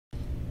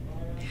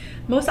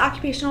Most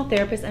occupational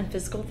therapists and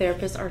physical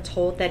therapists are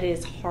told that it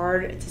is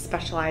hard to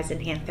specialize in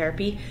hand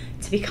therapy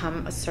to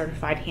become a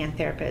certified hand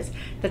therapist,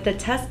 that the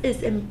test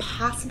is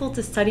impossible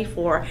to study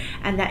for,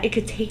 and that it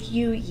could take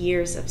you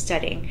years of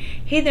studying.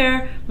 Hey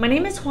there, my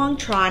name is Huang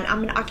Tran.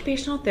 I'm an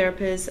occupational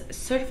therapist,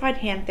 certified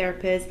hand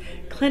therapist,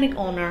 clinic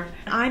owner.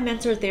 I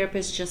mentor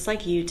therapists just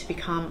like you to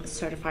become a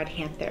certified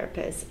hand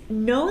therapist.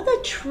 Know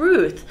the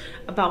truth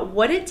about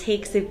what it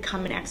takes to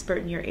become an expert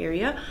in your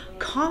area,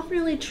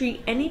 confidently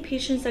treat any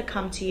patients that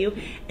come to you,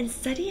 and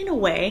study in a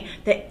way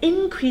that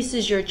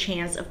increases your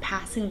chance of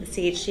passing the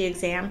CHT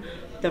exam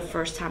the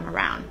first time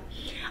around.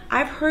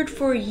 I've heard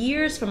for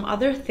years from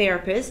other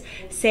therapists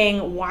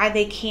saying why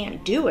they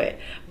can't do it,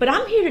 but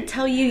I'm here to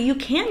tell you you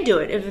can do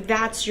it if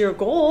that's your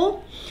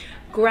goal.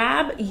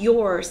 Grab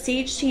your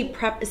CHT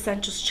Prep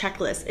Essentials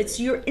Checklist. It's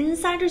your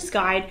insider's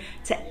guide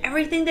to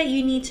everything that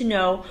you need to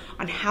know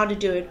on how to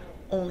do it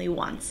only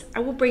once. I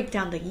will break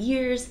down the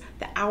years,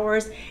 the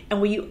hours, and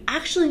what you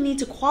actually need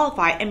to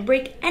qualify and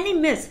break any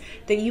myths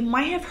that you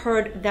might have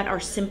heard that are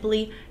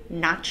simply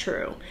not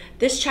true.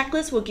 This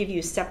checklist will give you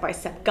a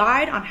step-by-step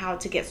guide on how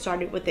to get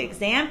started with the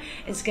exam.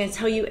 It's going to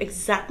tell you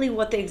exactly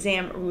what the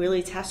exam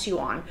really tests you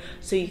on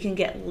so you can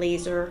get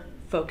laser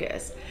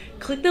focused.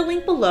 Click the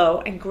link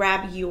below and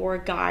grab your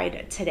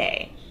guide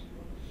today.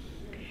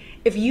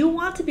 If you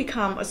want to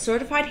become a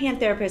certified hand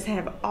therapist and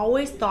have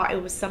always thought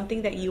it was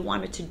something that you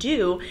wanted to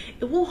do,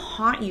 it will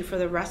haunt you for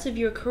the rest of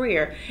your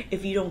career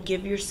if you don't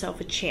give yourself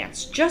a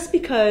chance just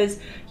because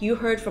you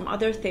heard from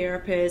other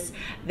therapists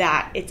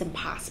that it's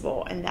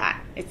impossible and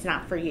that it's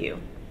not for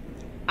you.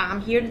 I'm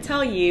here to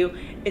tell you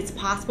it's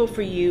possible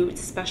for you to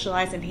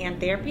specialize in hand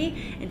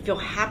therapy and feel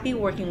happy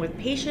working with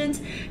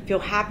patients, feel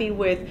happy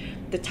with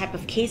the type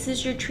of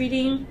cases you're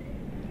treating,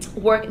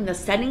 work in the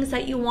settings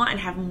that you want, and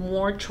have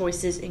more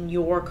choices in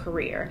your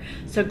career.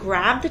 So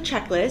grab the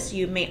checklist,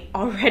 you may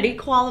already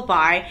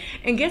qualify,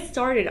 and get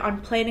started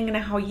on planning on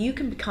how you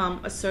can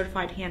become a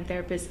certified hand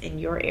therapist in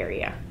your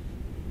area.